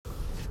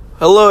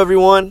Hello,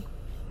 everyone.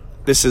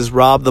 This is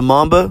Rob the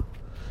Mamba,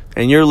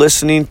 and you're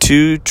listening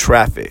to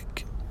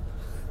Traffic.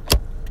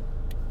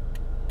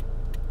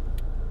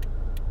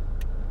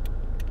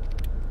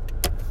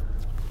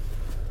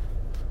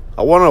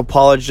 I want to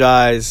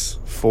apologize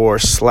for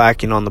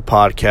slacking on the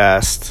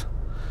podcast.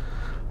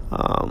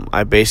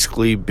 I've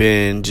basically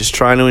been just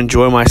trying to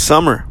enjoy my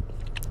summer,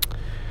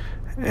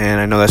 and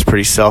I know that's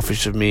pretty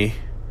selfish of me,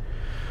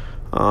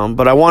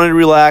 but I wanted to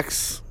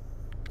relax.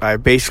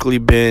 I've basically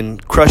been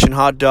crushing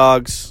hot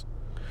dogs,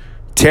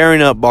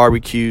 tearing up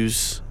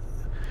barbecues,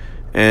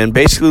 and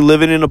basically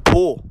living in a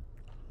pool.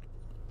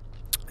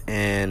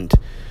 And,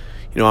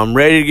 I'm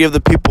ready to give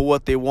the people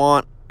what they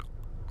want.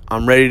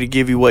 I'm ready to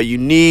give you what you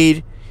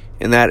need,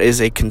 and that is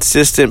a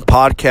consistent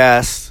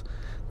podcast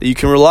that you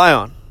can rely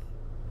on.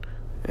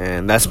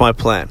 And that's my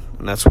plan,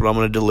 and that's what I'm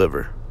going to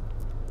deliver.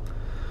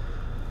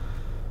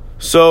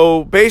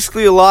 So,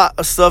 basically, a lot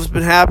of stuff's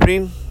been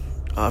happening.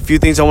 A few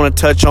things I want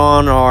to touch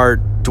on are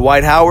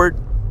Dwight Howard,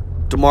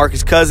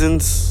 DeMarcus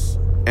Cousins,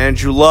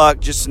 Andrew Luck,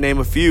 just to name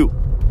a few.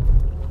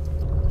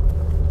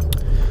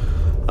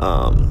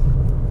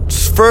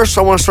 First,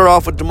 I want to start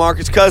off with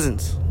DeMarcus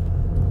Cousins.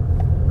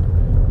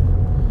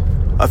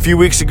 A few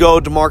weeks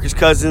ago, DeMarcus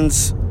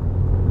Cousins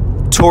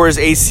tore his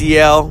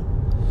ACL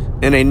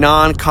in a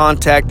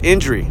non-contact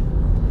injury.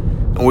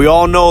 And we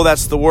all know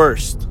that's the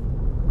worst.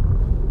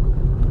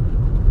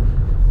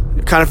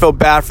 I kind of felt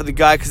bad for the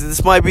guy because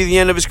this might be the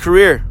end of his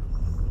career.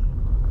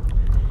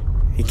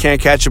 He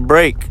can't catch a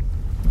break.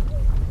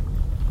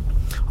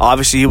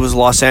 Obviously, he was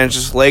Los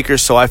Angeles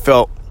Lakers, so I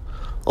felt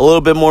a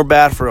little bit more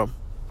bad for him.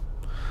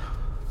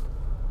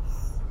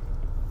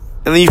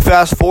 And then you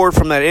fast forward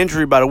from that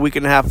injury about a week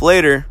and a half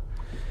later,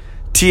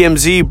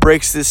 TMZ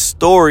breaks this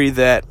story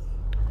that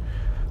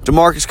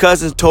DeMarcus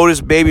Cousins told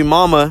his baby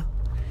mama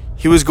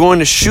he was going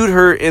to shoot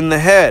her in the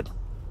head.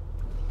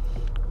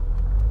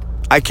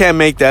 I can't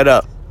make that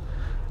up.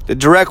 The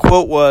direct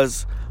quote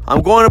was,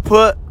 "I'm going to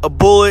put a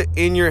bullet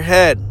in your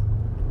head."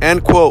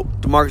 End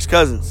quote, DeMarcus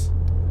Cousins.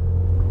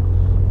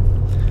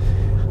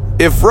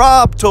 If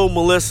Rob told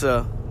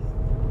Melissa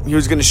he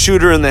was going to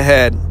shoot her in the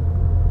head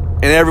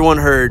and everyone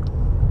heard,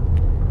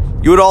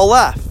 you would all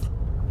laugh.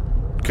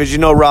 Because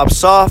Rob's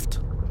soft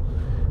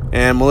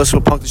and Melissa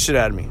will punk the shit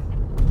out of me.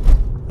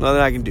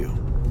 Nothing I can do.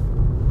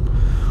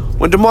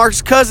 When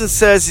DeMarcus Cousins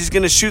says he's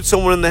going to shoot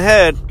someone in the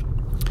head,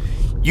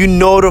 you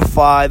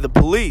notify the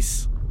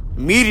police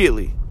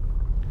immediately.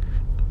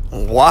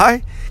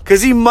 Why?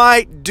 Because he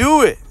might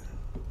do it.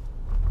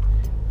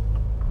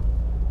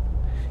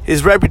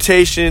 His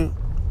reputation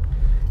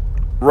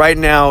right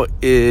now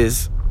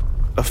is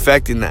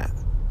affecting that.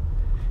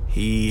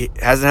 He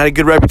hasn't had a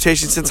good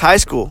reputation since high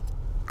school,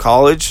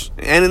 college,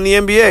 and in the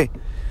NBA.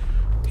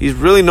 He's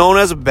really known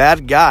as a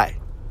bad guy.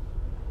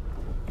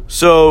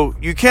 So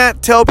you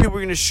can't tell people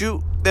you're going to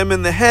shoot them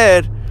in the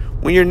head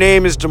when your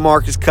name is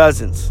DeMarcus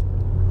Cousins.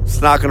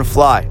 It's not going to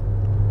fly.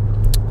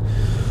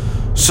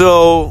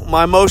 So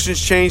my emotions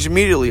changed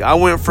immediately. I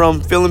went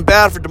from feeling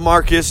bad for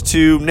DeMarcus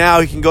to now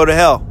he can go to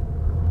hell.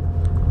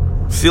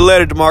 See you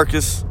later,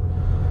 DeMarcus.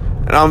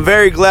 And I'm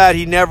very glad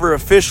he never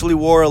officially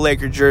wore a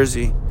Laker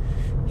jersey.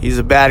 He's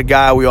a bad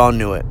guy. We all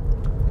knew it.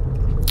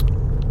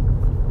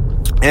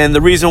 And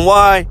the reason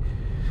why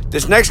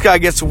this next guy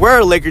gets to wear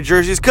a Laker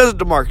jersey is because of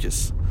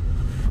DeMarcus.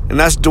 And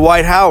that's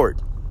Dwight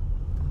Howard.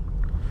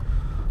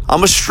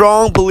 I'm a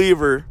strong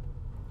believer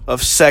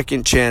of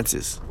second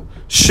chances.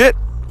 Shit,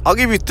 I'll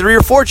give you 3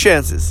 or 4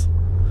 chances.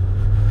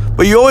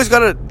 But you always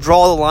got to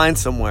draw the line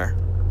somewhere.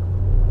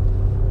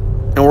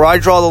 And where I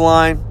draw the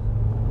line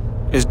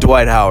is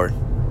Dwight Howard.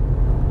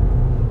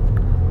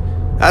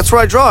 That's where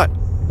I draw it.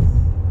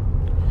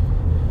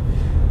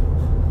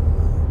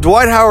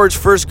 Dwight Howard's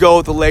first go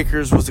with the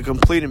Lakers was a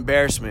complete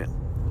embarrassment.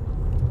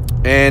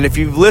 And if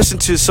you've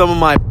listened to some of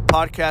my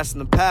podcasts in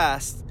the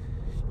past,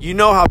 you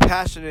know how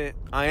passionate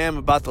I am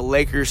about the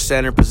Lakers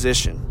center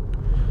position.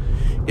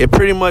 It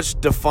pretty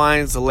much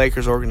defines the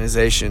Lakers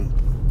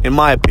organization, in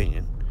my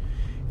opinion.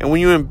 And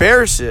when you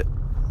embarrass it,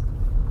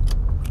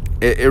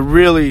 it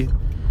really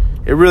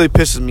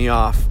pisses me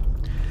off.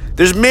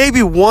 There's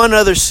maybe one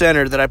other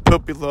center that I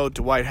put below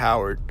Dwight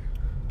Howard,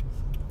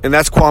 and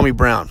that's Kwame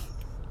Brown.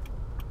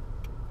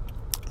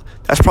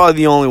 That's probably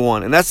the only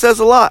one, and that says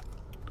a lot.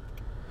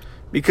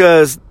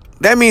 Because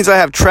that means I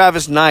have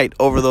Travis Knight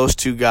over those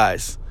two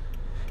guys.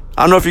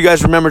 I don't know if you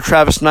guys remember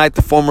Travis Knight,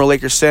 the former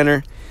Lakers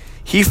center.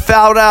 He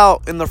fouled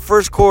out in the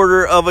first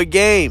quarter of a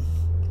game.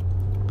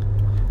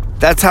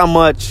 That's how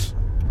much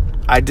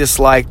I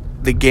disliked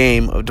the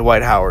game of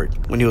Dwight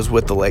Howard when he was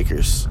with the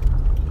Lakers.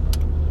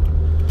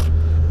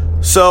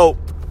 So,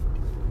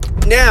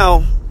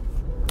 now,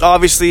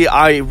 obviously,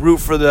 I root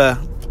for the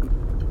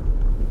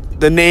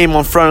name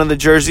on front of the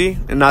jersey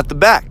and not the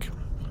back.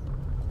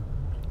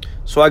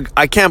 So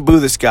I can't boo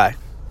this guy.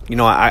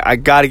 I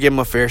got to give him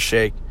a fair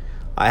shake.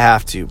 I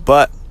have to.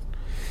 But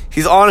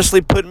he's honestly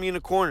putting me in a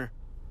corner.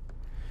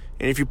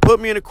 And if you put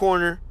me in a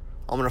corner,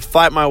 I'm going to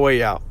fight my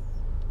way out.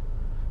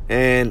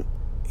 And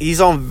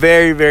he's on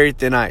very, very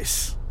thin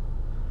ice.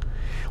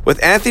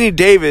 With Anthony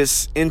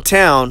Davis in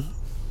town,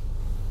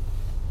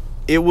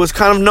 it was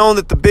kind of known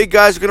that the big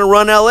guys are going to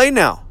run LA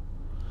now.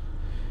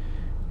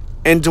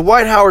 And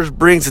Dwight Howard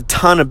brings a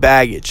ton of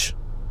baggage.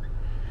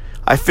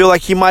 I feel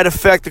like he might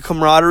affect the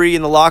camaraderie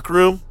in the locker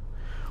room.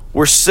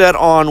 We're set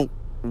on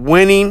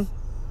winning,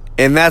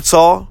 and that's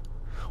all.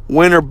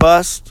 Win or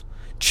bust,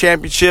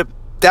 championship.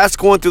 That's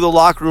going through the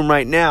locker room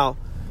right now.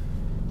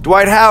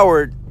 Dwight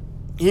Howard,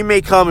 he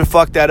may come and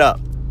fuck that up.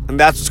 And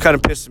that's what's kind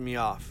of pissing me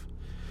off.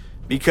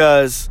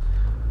 Because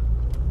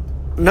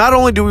not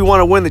only do we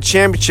want to win the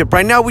championship,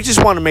 right now we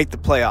just want to make the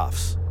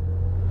playoffs.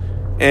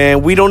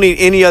 And we don't need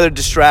any other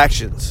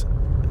distractions.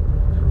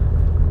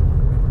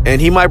 And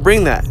he might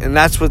bring that. And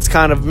that's what's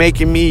kind of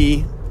making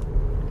me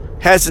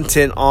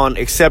hesitant on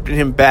accepting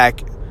him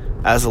back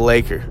as a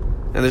Laker.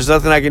 And there's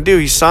nothing I can do.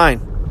 He's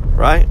signed,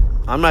 right?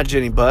 I'm not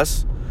Jenny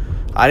Buss.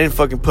 I didn't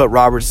fucking put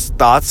Robert's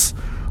thoughts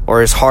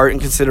or his heart in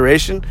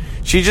consideration.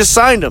 She just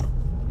signed him.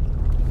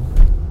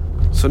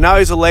 So now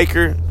he's a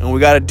Laker, and we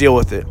got to deal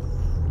with it.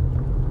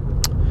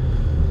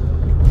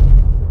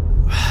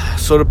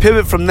 So to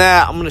pivot from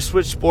that, I'm going to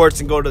switch sports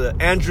and go to the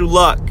Andrew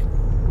Luck.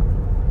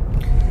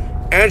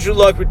 Andrew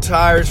Luck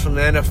retires from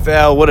the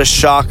NFL. What a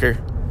shocker.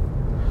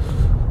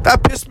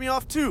 That pissed me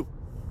off too.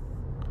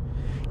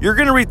 You're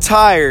going to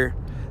retire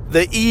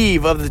the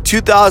eve of the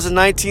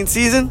 2019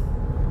 season?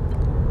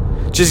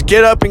 Just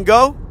get up and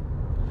go?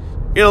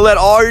 You're going to let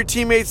all your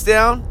teammates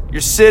down?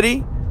 Your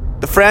city?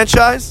 The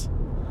franchise?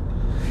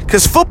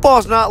 Because football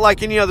is not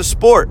like any other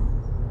sport.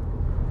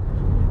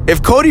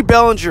 If Cody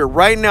Bellinger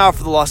right now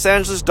for the Los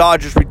Angeles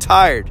Dodgers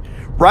retired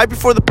right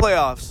before the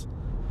playoffs,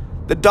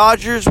 the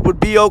Dodgers would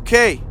be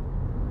okay.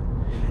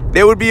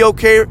 They would be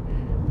okay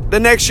the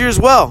next year as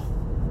well.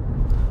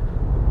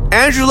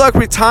 Andrew Luck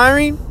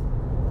retiring,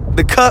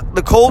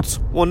 the Colts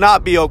will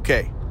not be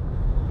okay.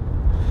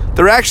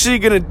 They're actually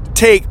going to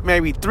take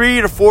maybe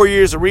 3 to 4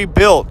 years to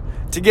rebuild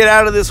to get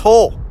out of this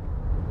hole.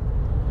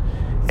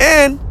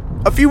 And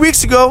a few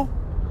weeks ago,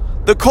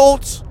 the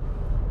Colts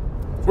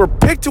were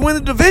picked to win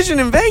the division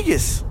in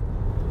Vegas.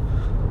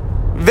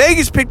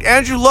 Vegas picked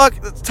Andrew Luck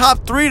at the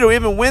top 3 to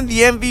even win the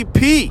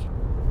MVP.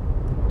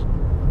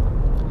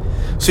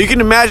 So you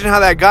can imagine how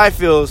that guy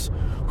feels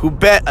who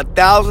bet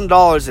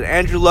 $1,000 that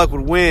Andrew Luck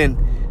would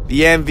win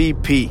the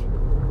MVP.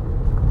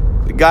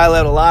 The guy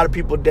let a lot of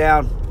people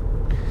down.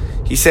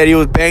 He said he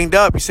was banged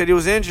up. He said he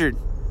was injured.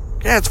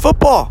 Yeah, it's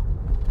football.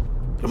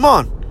 Come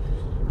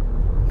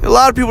on. A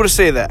lot of people to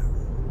say that.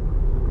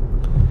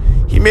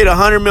 He made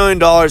 $100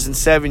 million in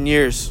 7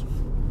 years.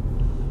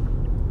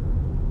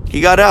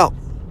 He got out.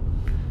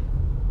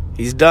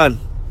 He's done.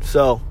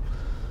 So,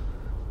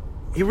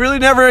 he really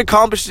never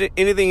accomplished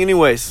anything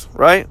anyways,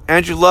 right?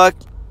 Andrew Luck,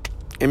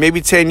 in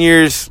maybe 10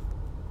 years,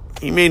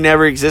 he may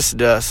never exist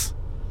to us.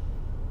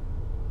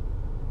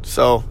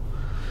 So,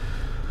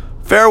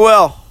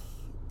 farewell.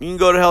 You can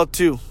go to hell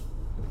too.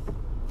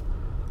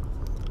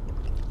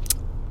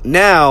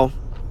 Now,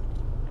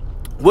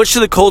 what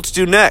should the Colts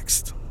do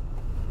next?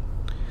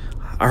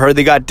 I heard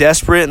they got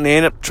desperate and they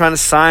ended up trying to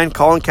sign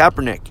Colin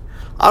Kaepernick.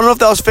 I don't know if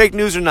that was fake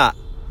news or not,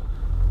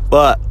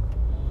 but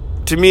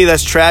to me,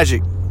 that's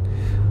tragic.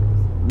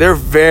 They're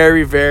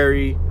very,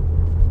 very,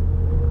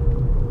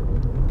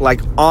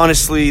 like,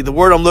 honestly, the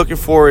word I'm looking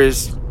for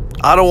is,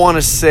 I don't want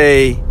to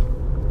say,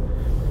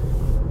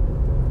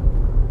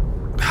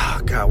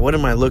 oh God, what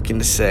am I looking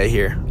to say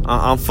here?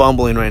 I'm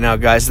fumbling right now,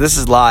 guys. This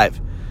is live.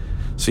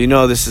 So you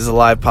know this is a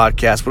live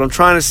podcast. What I'm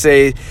trying to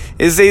say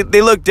is they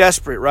look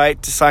desperate,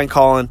 right, to sign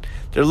Colin.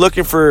 They're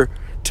looking to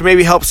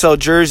maybe help sell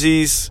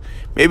jerseys,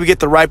 maybe get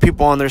the right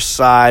people on their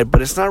side,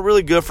 but it's not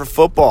really good for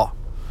football.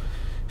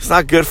 It's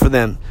not good for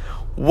them.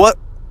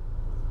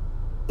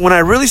 When I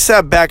really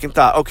sat back and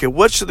thought, okay,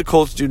 what should the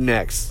Colts do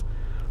next?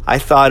 I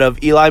thought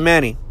of Eli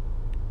Manning.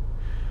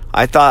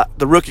 I thought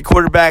the rookie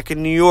quarterback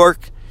in New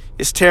York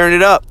is tearing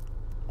it up.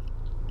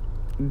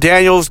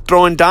 Daniel's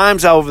throwing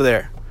dimes out over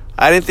there.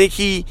 I didn't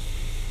think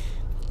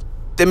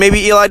that maybe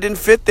Eli didn't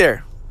fit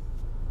there.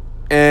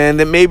 And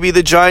that maybe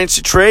the Giants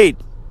should trade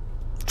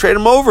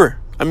him over.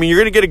 I mean, you're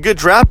going to get a good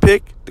draft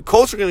pick. The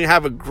Colts are going to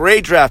have a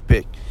great draft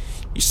pick.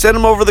 You send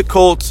him over to the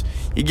Colts.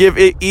 You give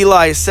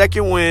Eli a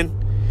second win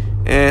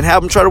and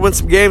have him try to win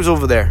some games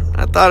over there.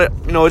 I thought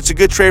it's a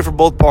good trade for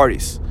both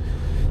parties.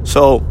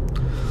 So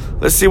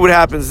let's see what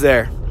happens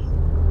there.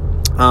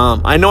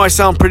 I know I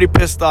sound pretty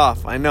pissed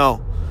off. I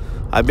know.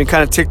 I've been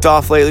kind of ticked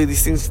off lately.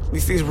 These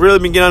things really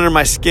been getting under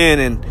my skin.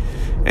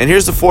 And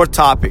here's the fourth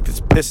topic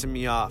that's pissing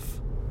me off.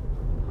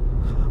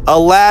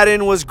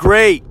 Aladdin was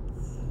great.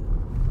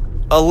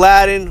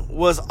 Aladdin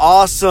was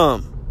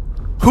awesome.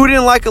 Who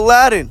didn't like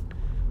Aladdin?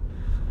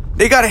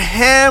 They got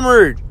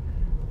hammered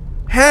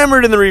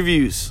in the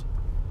reviews.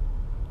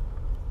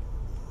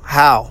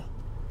 How?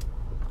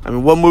 I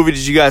mean, what movie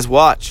did you guys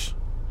watch?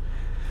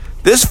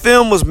 This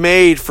film was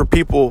made for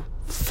people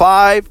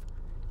 5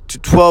 to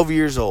 12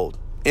 years old,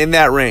 in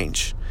that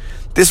range.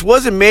 This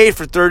wasn't made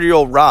for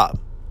 30-year-old Rob.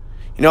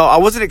 I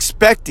wasn't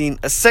expecting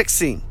a sex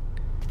scene.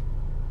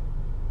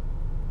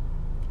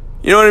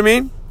 You know what I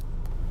mean?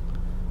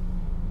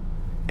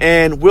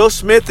 And Will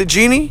Smith, the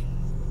genie,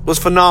 was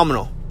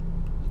phenomenal.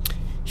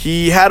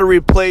 He had to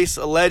replace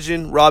a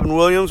legend, Robin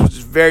Williams, which is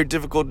very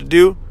difficult to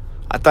do.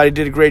 I thought he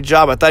did a great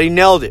job. I thought he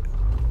nailed it.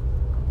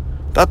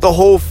 Thought the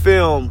whole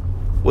film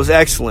was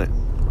excellent.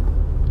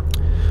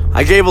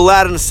 I gave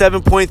Aladdin a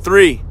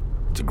 7.3.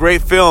 It's a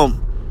great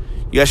film.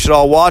 You guys should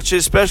all watch it,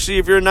 especially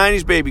if you're a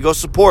 90s baby. Go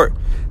support.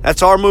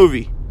 That's our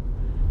movie.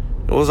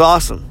 It was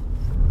awesome.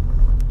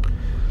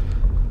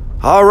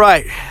 All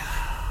right.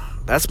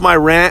 That's my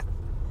rant.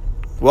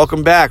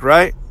 Welcome back,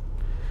 right?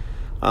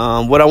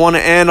 What I want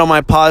to end on my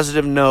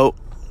positive note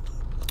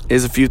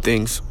is a few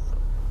things,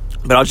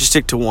 but I'll just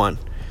stick to one.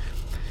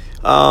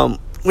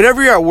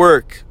 Whenever you're at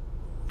work,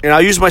 and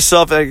I'll use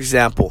myself as an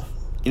example,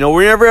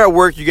 whenever you're at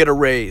work, you get a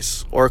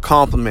raise or a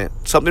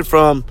compliment, something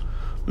from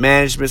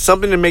management,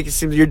 something to make it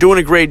seem that you're doing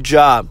a great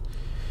job.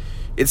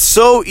 It's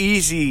so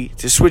easy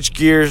to switch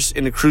gears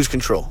into cruise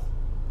control,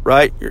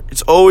 right?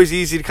 It's always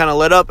easy to kind of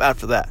let up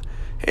after that.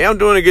 Hey, I'm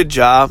doing a good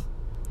job.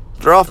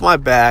 They're off my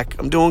back.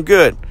 I'm doing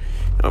good.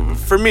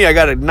 For me, I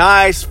got a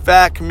nice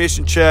fat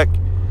commission check,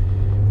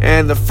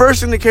 and the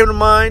first thing that came to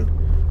mind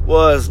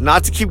was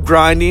not to keep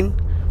grinding,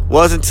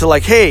 wasn't to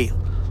hey,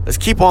 let's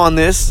keep on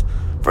this.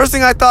 First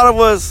thing I thought of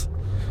was,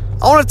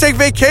 I want to take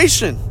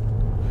vacation.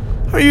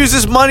 I use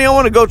this money, I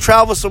want to go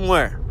travel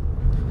somewhere.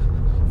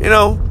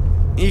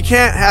 You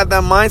can't have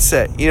that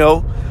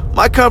mindset.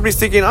 My company's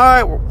thinking, all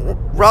right,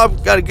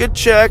 Rob got a good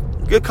check,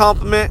 good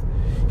compliment.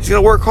 He's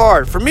going to work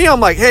hard. For me,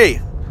 I'm like,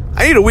 hey,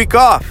 I need a week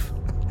off.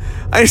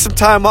 I need some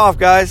time off,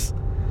 guys.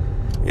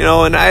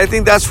 And I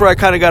think that's where I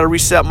kind of got to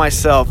reset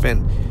myself.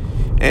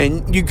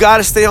 And you got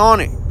to stay on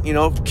it.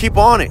 Keep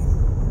on it.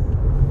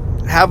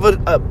 Have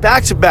a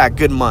back-to-back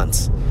good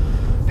months.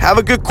 Have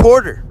a good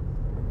quarter.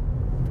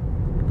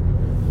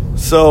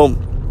 So,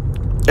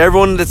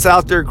 everyone that's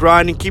out there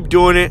grinding, keep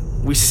doing it.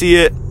 We see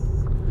it.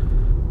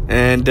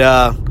 And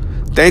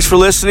thanks for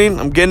listening.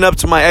 I'm getting up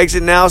to my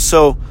exit now,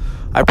 so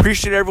I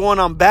appreciate everyone.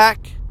 I'm back.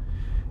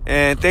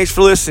 And thanks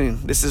for listening.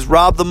 This is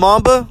Rob the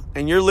Mamba,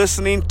 and you're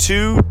listening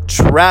to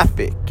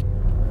Traffic.